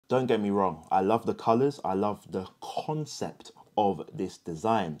Don't get me wrong, I love the colors, I love the concept of this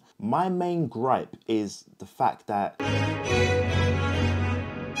design. My main gripe is the fact that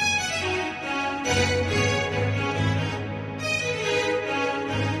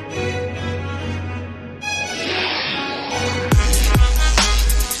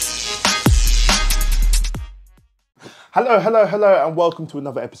Hello, and welcome to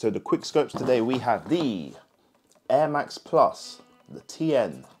another episode of QuickSchopes. Today we have the Air Max Plus, the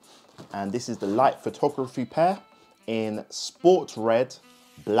TN, and this is the light photography pair in sport red,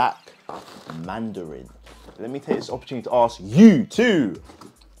 black, mandarin. Let me take this opportunity to ask you to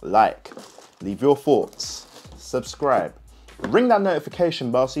like, leave your thoughts, subscribe, ring that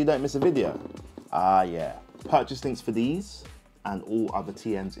notification bell so you don't miss a video. Yeah, purchase links for these and all other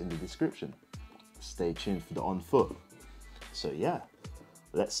TNs in the description. Stay tuned for the on foot. So yeah,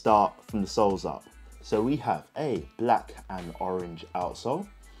 let's start from the soles up. So we have a black and orange outsole,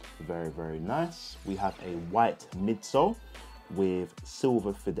 very nice. We have a white midsole with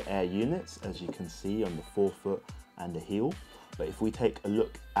silver for the air units, as you can see on the forefoot and the heel. But if we take a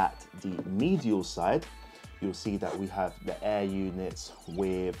look at the medial side, you'll see that we have the air units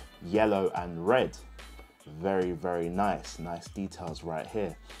with yellow and red. Very nice details right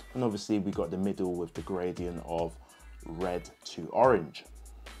here. And obviously we got the middle with the gradient of red to orange.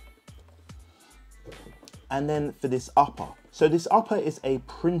 And then for this upper, so this upper is a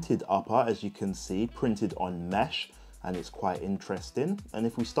printed upper, as you can see, printed on mesh, and it's quite interesting. And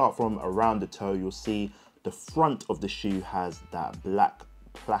if we start from around the toe, you'll see the front of the shoe has that black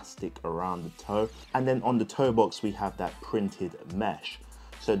plastic around the toe, and then on the toe box we have that printed mesh.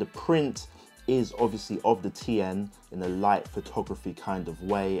 So the print is obviously of the TN in a light photography kind of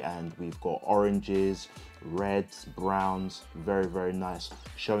way, and we've got oranges, reds, browns, very nice,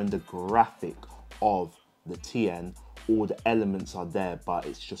 showing the graphic of the TN. All the elements are there, but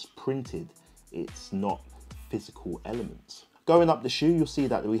it's just printed, it's not physical elements. Going up the shoe, you'll see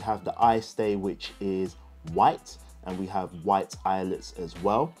that we have the eye stay, which is white, and we have white eyelets as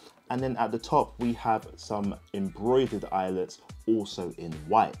well. And then at the top we have some embroidered eyelets also in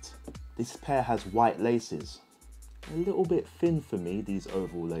white. This pair has white laces. A little bit thin for me, these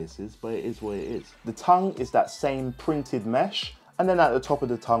oval laces, but it is what it is. The tongue is that same printed mesh, and then at the top of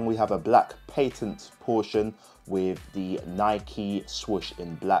the tongue we have a black patent portion with the Nike swoosh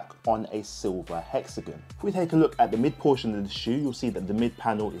in black on a silver hexagon. If we take a look at the mid portion of the shoe, you'll see that the mid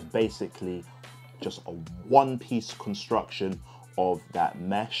panel is basically just a one-piece construction of that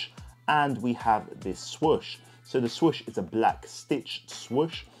mesh, and we have this swoosh. So the swoosh is a black stitched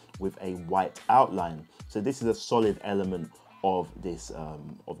swoosh with a white outline. So this is a solid element of this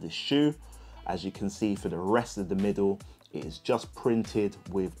shoe. As you can see, for the rest of the middle, it is just printed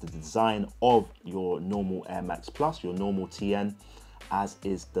with the design of your normal Air Max Plus, your normal TN, as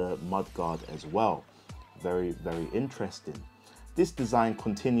is the mudguard as well. Very interesting. This design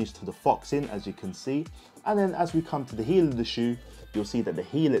continues to the foxing, as you can see. And then as we come to the heel of the shoe, you'll see that the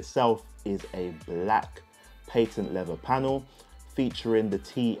heel itself is a black patent leather panel featuring the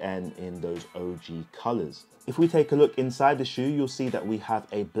TN in those OG colors. If we take a look inside the shoe, you'll see that we have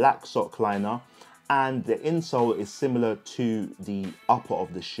a black sock liner, and the insole is similar to the upper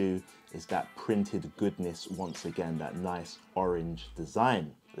of the shoe, is that printed goodness once again, that nice orange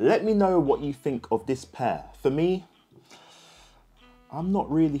design. Let me know what you think of this pair. For me, I'm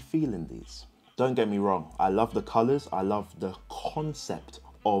not really feeling these. Don't get me wrong, I love the colors, I love the concept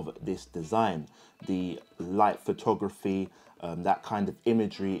of this design. The light photography, that kind of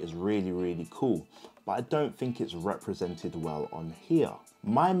imagery is really cool, but I don't think it's represented well on here.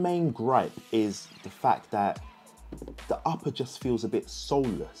 My main gripe is the fact that the upper just feels a bit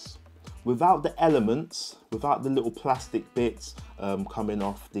soulless. Without the elements, without the little plastic bits coming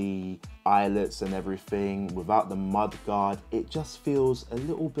off the eyelets and everything, without the mudguard, it just feels a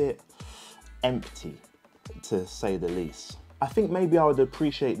little bit empty, to say the least. I think maybe I would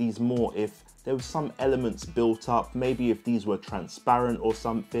appreciate these more if there was some elements built up, maybe if these were transparent or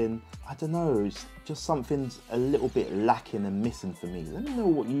something. I don't know, it's just something's a little bit lacking and missing for me. Let me know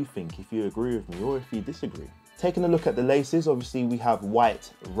what you think, if you agree with me or if you disagree. Taking a look at the laces, obviously we have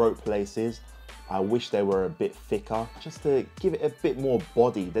white rope laces. I wish they were a bit thicker, just to give it a bit more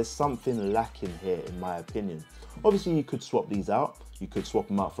body. There's something lacking here in my opinion. Obviously you could swap these out. You could swap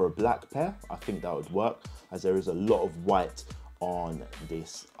them out for a black pair. I think that would work, as there is a lot of white on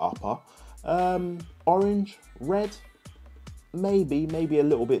this upper. Orange, red, maybe a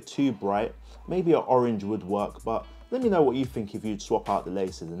little bit too bright. Maybe an orange would work, but let me know what you think if you'd swap out the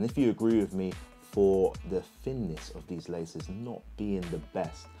laces, and if you agree with me for the thinness of these laces not being the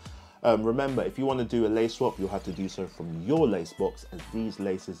best. Remember, if you want to do a lace swap, you'll have to do so from your lace box, as these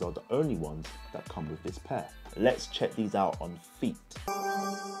laces are the only ones that come with this pair. Let's check these out on feet.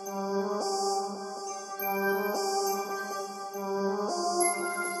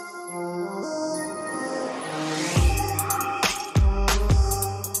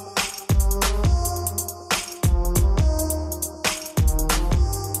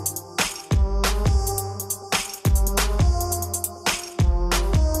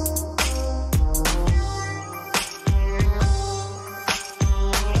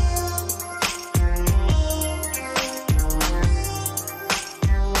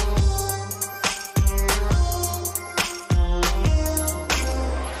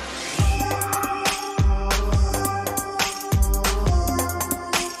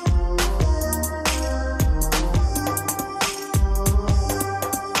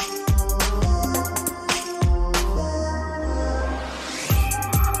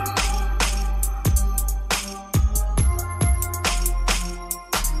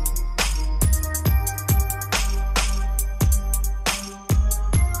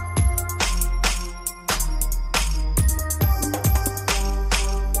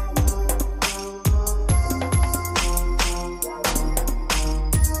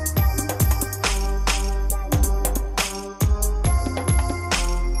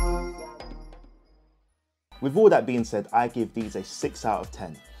 With all that being said, I give these a 6 out of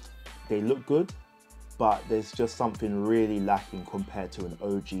 10. They look good, but there's just something really lacking compared to an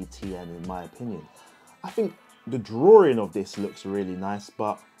OG TN in my opinion. I think the drawing of this looks really nice,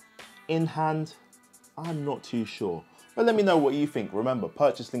 but in hand, I'm not too sure. But let me know what you think. Remember,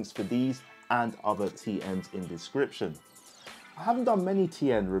 purchase links for these and other TNs in description. I haven't done many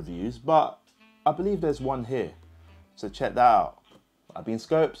TN reviews, but I believe there's one here. So check that out. I've been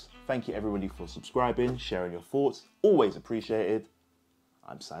Schopes. Thank you everybody for subscribing, sharing your thoughts. Always appreciated.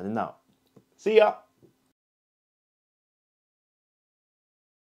 I'm signing out. See ya.